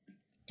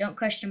 Don't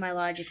question my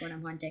logic when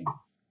I'm hunting. I'm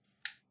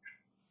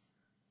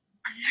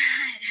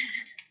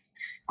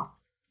not.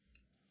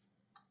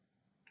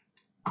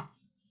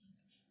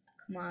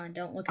 Come on,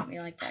 don't look at me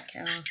like that,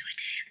 Cal.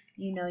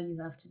 You know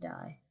you have to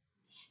die.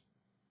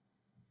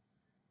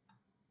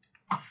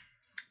 Are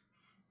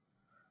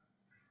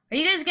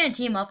you guys gonna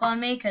team up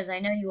on me? Because I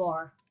know you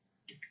are.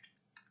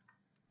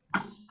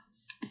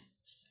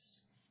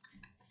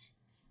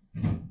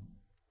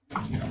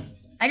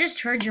 I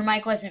just heard your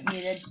mic wasn't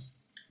muted.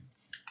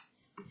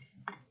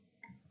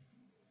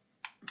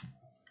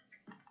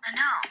 I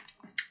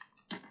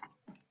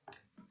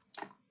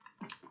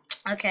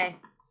know. Okay.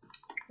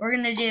 We're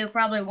gonna do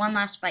probably one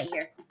last fight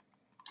here.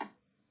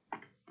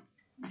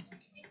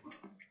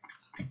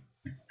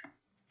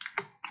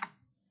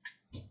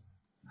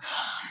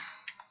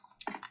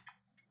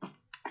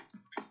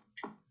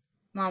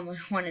 Mom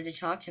wanted to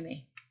talk to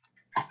me.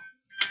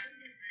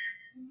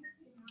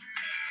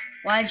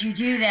 Why'd you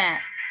do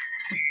that?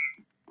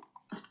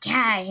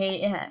 Yeah, I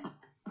hate it.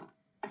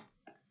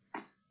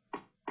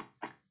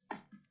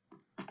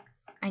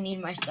 I need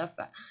my stuff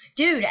back.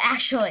 Dude,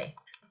 actually,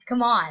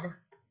 come on.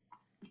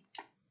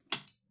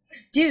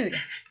 Dude,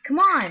 come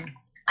on.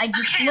 I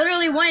just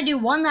literally want to do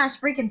one last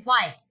freaking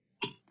fight.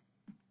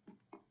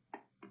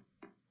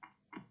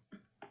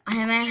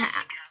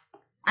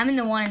 I'm in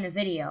the one in the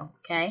video,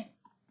 okay?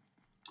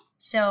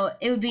 So,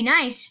 it would be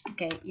nice.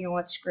 Okay, you know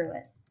what? Screw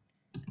it.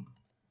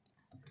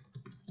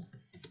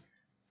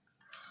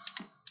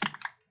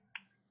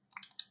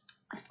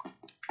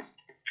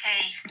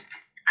 Okay,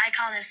 I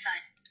call this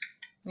side.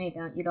 No, you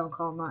don't. You don't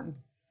call nothing.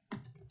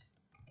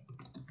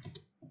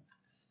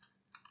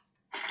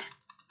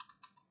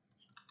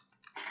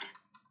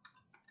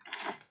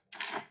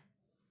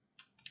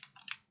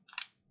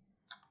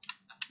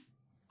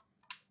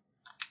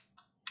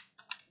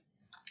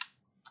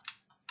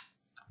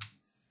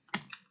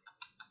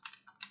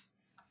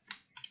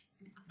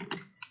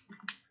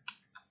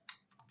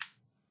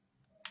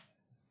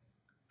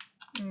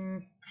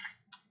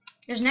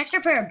 There's an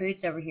extra pair of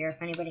boots over here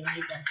if anybody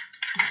needs them.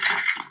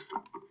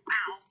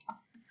 Wow.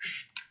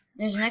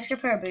 There's an extra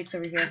pair of boots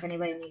over here if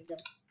anybody needs them.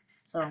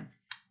 So,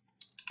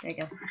 there you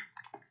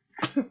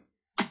go.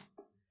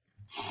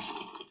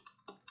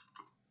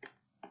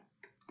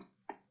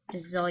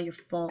 This is all your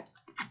fault.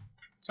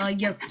 It's all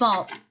your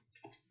fault.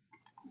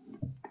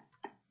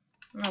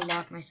 I'm gonna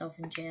lock myself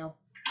in jail.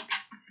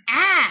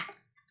 Ah!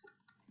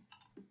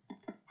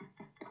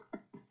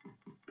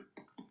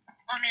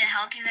 Want me to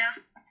help you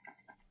though?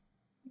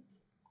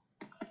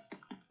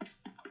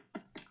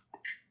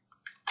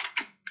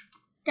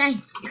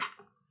 Thank you.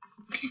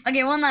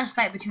 Okay, one last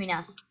fight between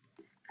us.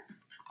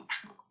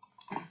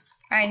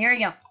 Alright, here we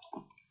go.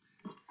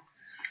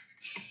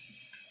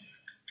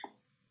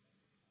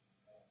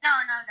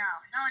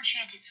 No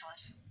enchanted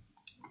swords.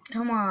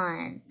 Come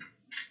on.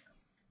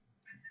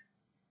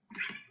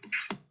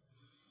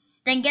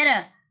 Then get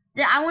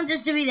a... I want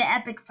this to be the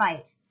epic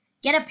fight.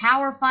 Get a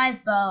power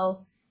 5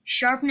 bow,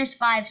 sharpness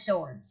 5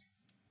 swords.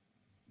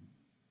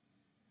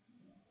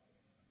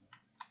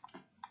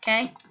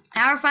 Okay?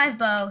 Power 5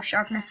 bow,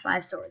 sharpness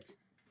 5 swords.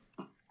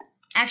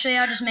 Actually,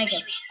 I'll just make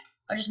it.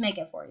 I'll just make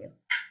it for you.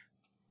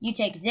 You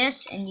take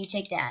this and you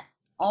take that.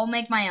 I'll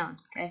make my own,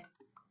 okay?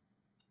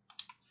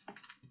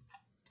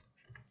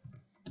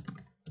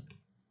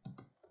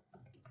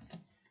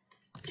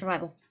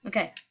 Survival.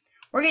 Okay.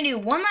 We're gonna do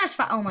one last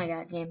fight. Oh my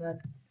god, game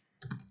mode.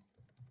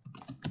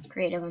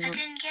 Creative. I didn't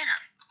get him.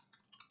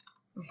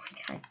 Oh my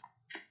god.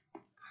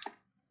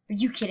 Are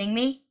you kidding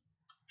me?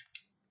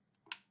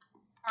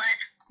 What?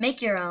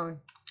 Make your own.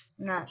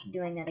 I'm not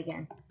doing that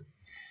again.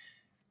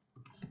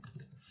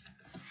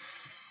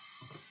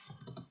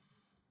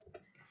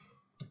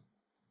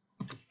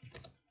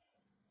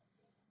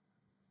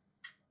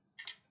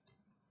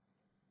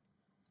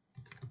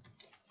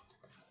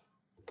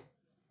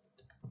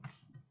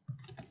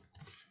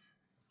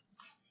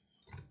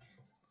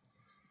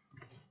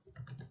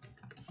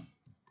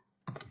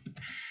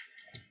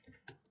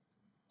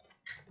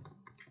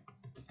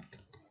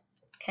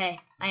 Okay,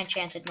 I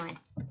enchanted mine.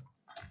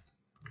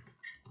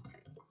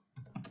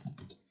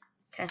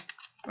 Okay,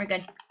 we're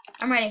good.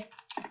 I'm ready.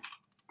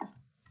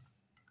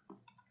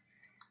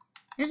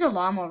 There's a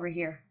llama over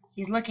here.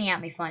 He's looking at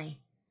me funny.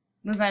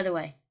 Move out of the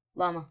way.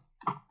 Llama.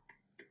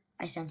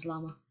 I sense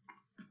llama.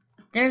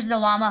 There's the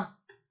llama.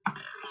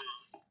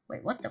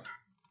 Wait, what the?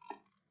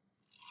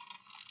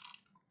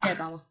 Dead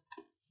llama.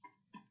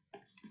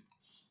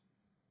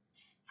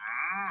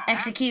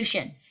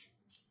 Execution.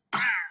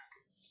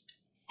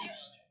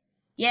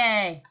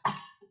 Yay.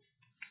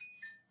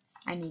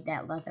 I need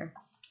that leather.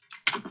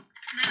 Move.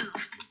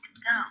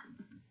 Go.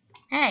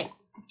 Hey.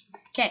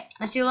 Okay,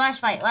 let's do the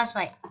last fight. Last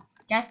fight.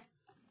 Okay?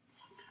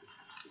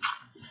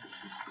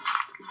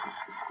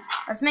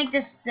 Let's make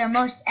this the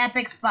most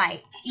epic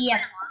fight.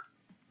 Yep.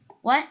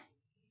 What?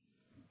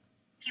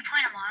 You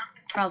play tomorrow?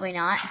 Probably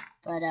not,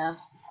 but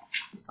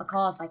I'll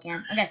call if I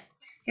can. Okay,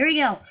 here we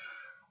go.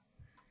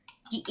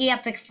 The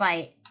epic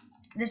fight.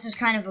 This is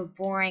kind of a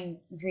boring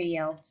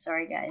video.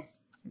 Sorry,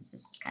 guys, since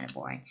this was kind of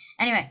boring.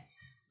 Anyway,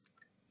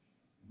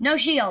 no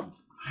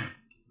shields.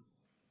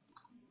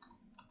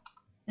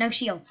 No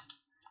shields.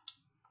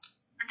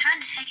 I'm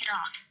trying to take it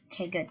off.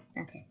 Okay, good.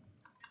 Okay.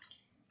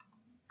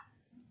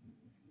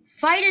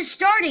 Fight is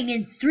starting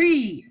in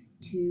 3,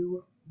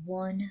 2,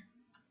 1,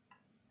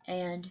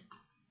 and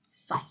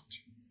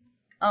fight.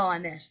 Oh, I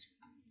missed.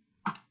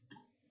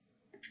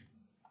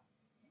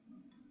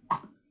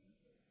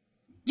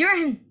 You're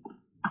in.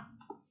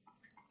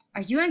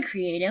 Are you in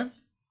creative?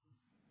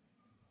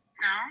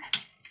 No.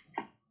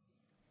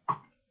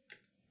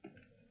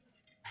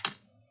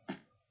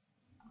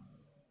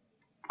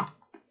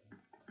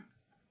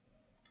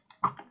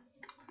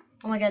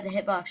 Oh my god, the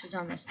hitbox is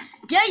on this.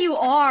 Yeah, you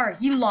are,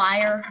 you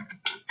liar.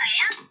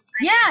 I am?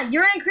 Yeah,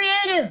 you're in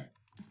creative.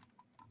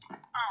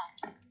 Oh.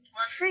 Well,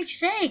 For freak's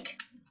sake.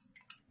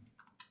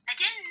 I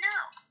didn't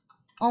know.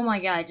 Oh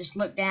my god, just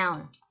look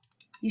down.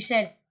 You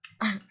said,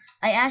 I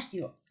asked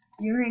you,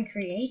 you're in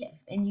creative.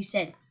 And you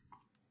said,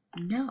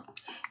 no.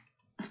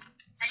 I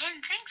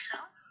didn't think so.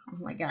 Oh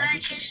my god. But I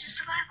changed to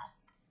survival.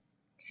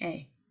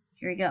 Okay,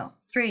 here we go.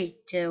 3,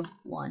 2,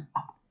 1.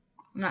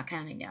 I'm not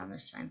counting down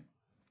this time.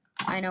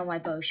 I know my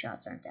bow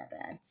shots aren't that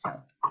bad,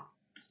 so.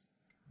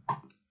 I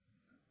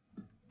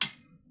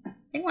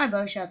think my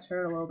bow shots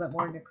hurt a little bit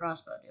more than your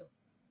crossbow do.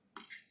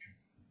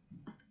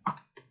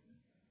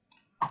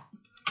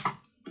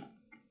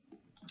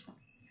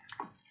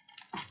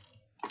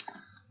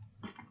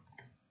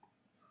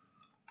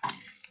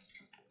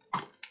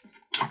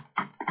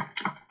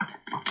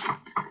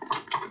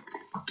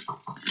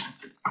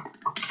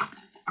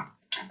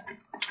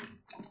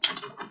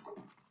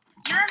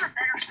 You have a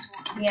better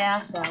sword. Yeah,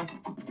 so.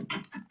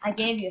 I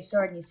gave you a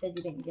sword and you said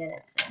you didn't get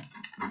it, so.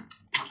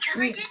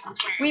 Because I didn't get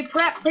it. We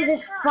prepped for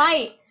this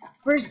fight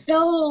for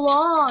so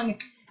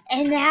long,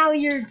 and now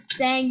you're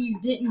saying you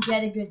didn't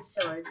get a good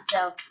sword,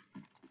 so.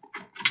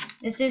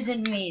 This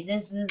isn't me,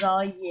 this is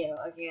all you,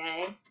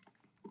 okay?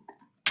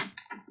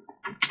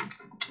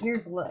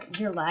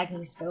 You're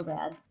lagging so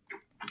bad.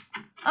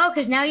 Oh,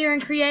 because now you're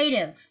in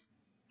creative.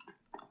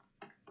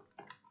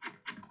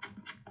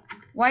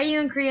 Why are you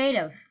in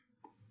creative?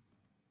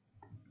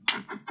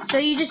 So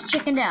you just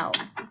chickened out.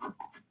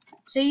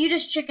 So you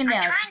just chickened I'm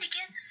out. trying to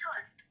get the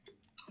sword.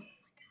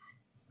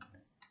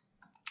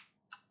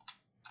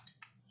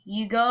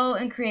 You go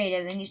in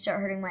creative and you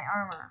start hurting my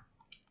armor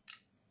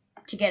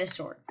to get a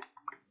sword.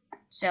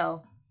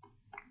 So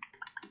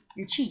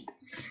you're cheat.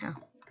 So.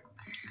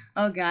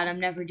 Oh god, I'm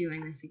never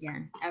doing this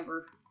again.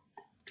 Ever.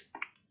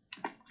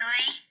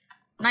 Really?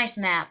 Nice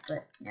map,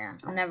 but yeah,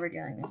 I'm never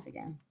doing this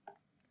again.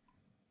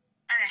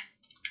 Okay.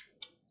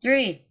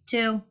 3,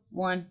 2,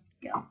 1,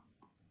 go.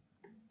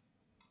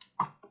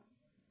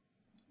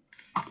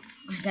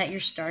 Is that your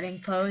starting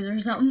pose or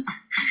something?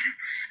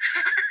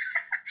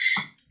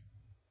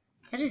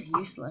 That is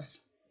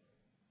useless.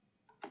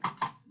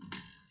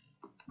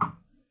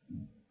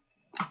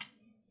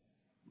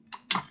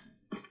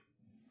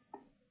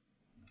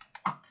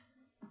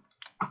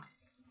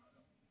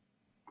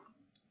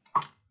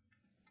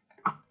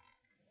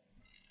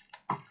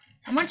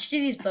 How much do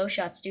these bow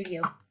shots do to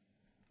you? Like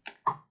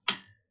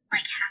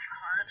half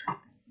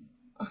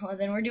a heart. Oh,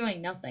 then we're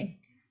doing nothing.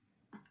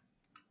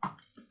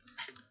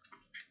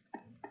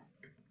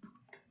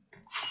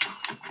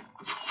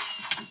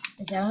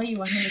 Is that all you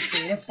went into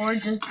creative for?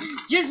 Just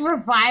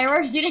for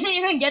fireworks? You didn't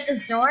even get the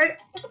sword?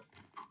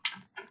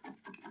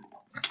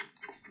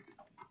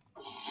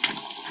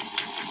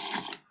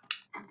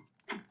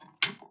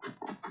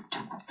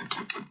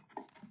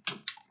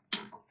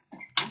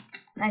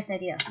 Nice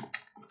idea.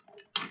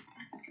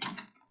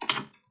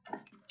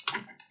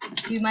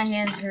 Dude, my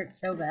hands hurt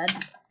so bad.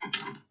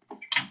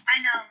 I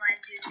know mine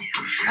do too.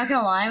 Not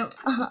gonna lie.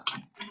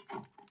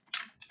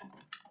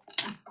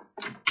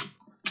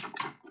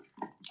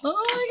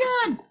 Oh my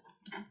god!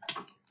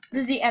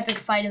 This is the epic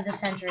fight of the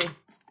century.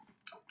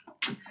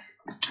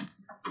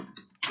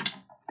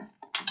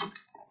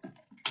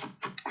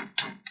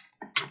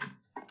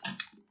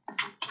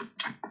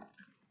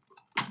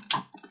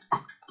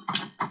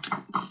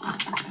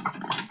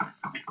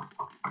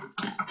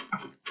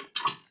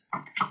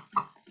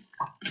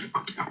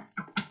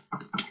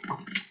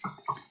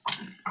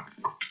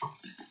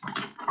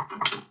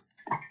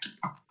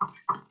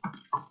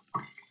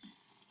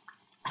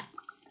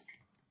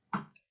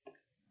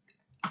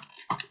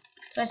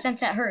 So I sense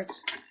that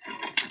hurts.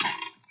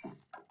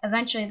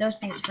 Eventually those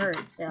things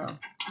hurt, so.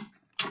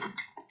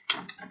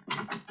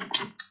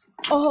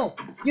 Oh,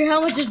 your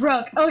helmet just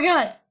broke. Oh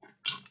god.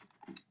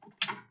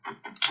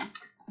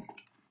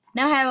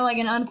 Now I have like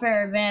an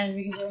unfair advantage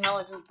because your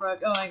helmet just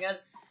broke. Oh my god.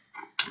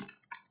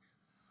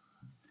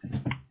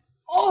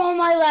 Oh,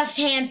 my left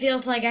hand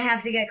feels like I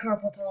have to get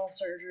carpal tunnel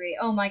surgery.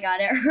 Oh my god,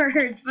 it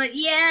hurts. But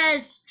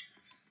yes.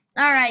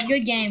 Alright,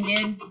 good game,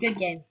 dude. Good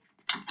game.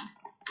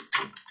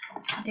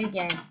 Good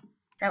game.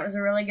 That was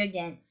a really good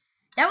game.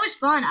 That was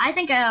fun. I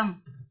think,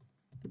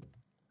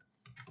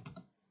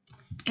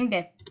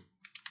 okay.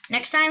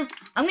 Next time,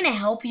 I'm gonna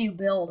help you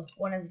build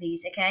one of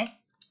these, okay?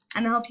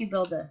 I'm gonna help you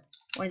build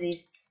one of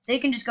these. So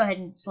you can just go ahead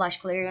and /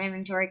 clear your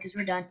inventory, because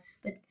we're done.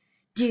 But,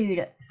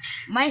 dude,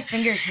 my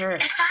fingers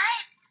hurt. If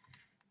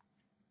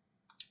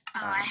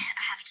I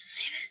have to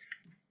save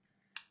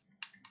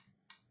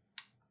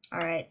it.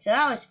 Alright, so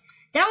that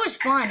That was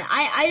fun.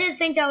 I did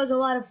think that was a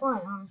lot of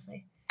fun,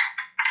 honestly.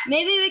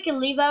 Maybe we can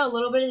leave out a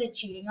little bit of the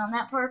cheating on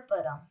that part,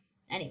 but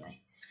anyway.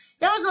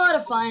 That was a lot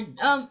of fun.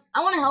 I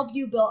want to help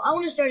you build. I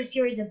want to start a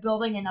series of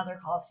building another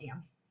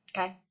Colosseum.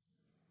 Okay?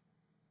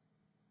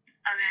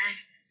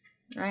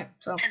 Okay. Alright,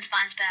 so. Since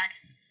mine's bad.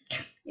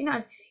 You know,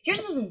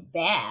 yours isn't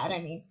bad.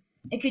 I mean,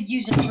 it could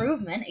use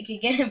improvement. It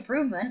could get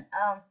improvement.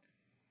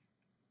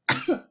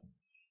 But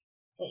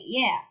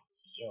yeah.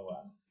 So,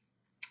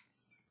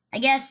 I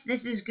guess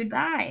this is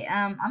goodbye.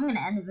 I'm going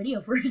to end the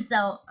video first,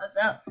 though.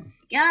 So,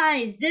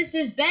 guys, this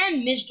has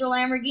been Mr.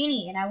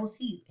 Lamborghini, and I will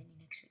see you in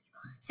the next video.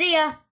 See ya!